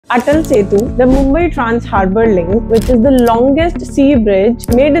Atal Setu, the Mumbai Trans-Harbour Link, which is the longest sea bridge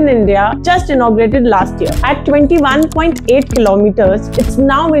made in India, just inaugurated last year. At 21.8 kilometers, it's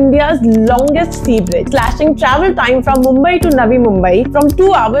now India's longest sea bridge, slashing travel time from Mumbai to Navi Mumbai from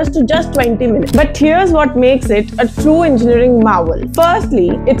 2 hours to just 20 minutes. But here's what makes it a true engineering marvel.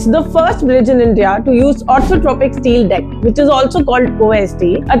 Firstly, it's the first bridge in India to use orthotropic steel deck, which is also called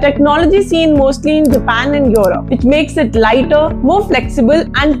OSD, a technology seen mostly in Japan and Europe, which makes it lighter, more flexible,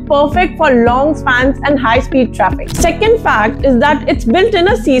 and perfect for long spans and high-speed traffic. Second fact is that it's built in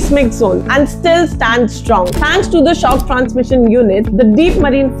a seismic zone and still stands strong, thanks to the shock transmission unit, the deep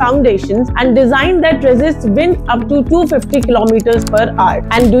marine foundations, and design that resists wind up to 250 kilometers per hour.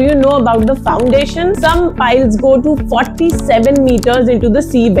 And do you know about the foundation? Some piles go to 47 meters into the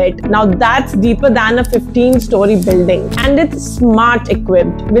seabed. Now that's deeper than a 15-story building. And it's smart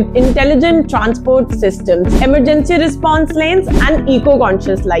equipped with intelligent transport systems, emergency response lanes, and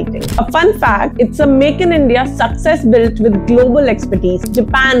eco-conscious lighting. A fun fact, it's a Make in India success built with global expertise.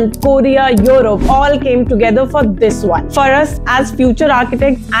 Japan, Korea, Europe all came together for this one. For us as future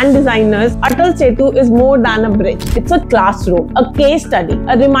architects and designers, Atal Setu is more than a bridge. It's a classroom, a case study,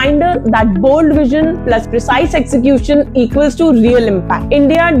 a reminder that bold vision plus precise execution equals to real impact.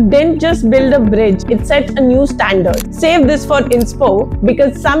 India didn't just build a bridge, it set a new standard. Save this for inspo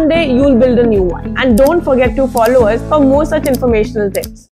because someday you'll build a new one. And don't forget to follow us for more such informational tips.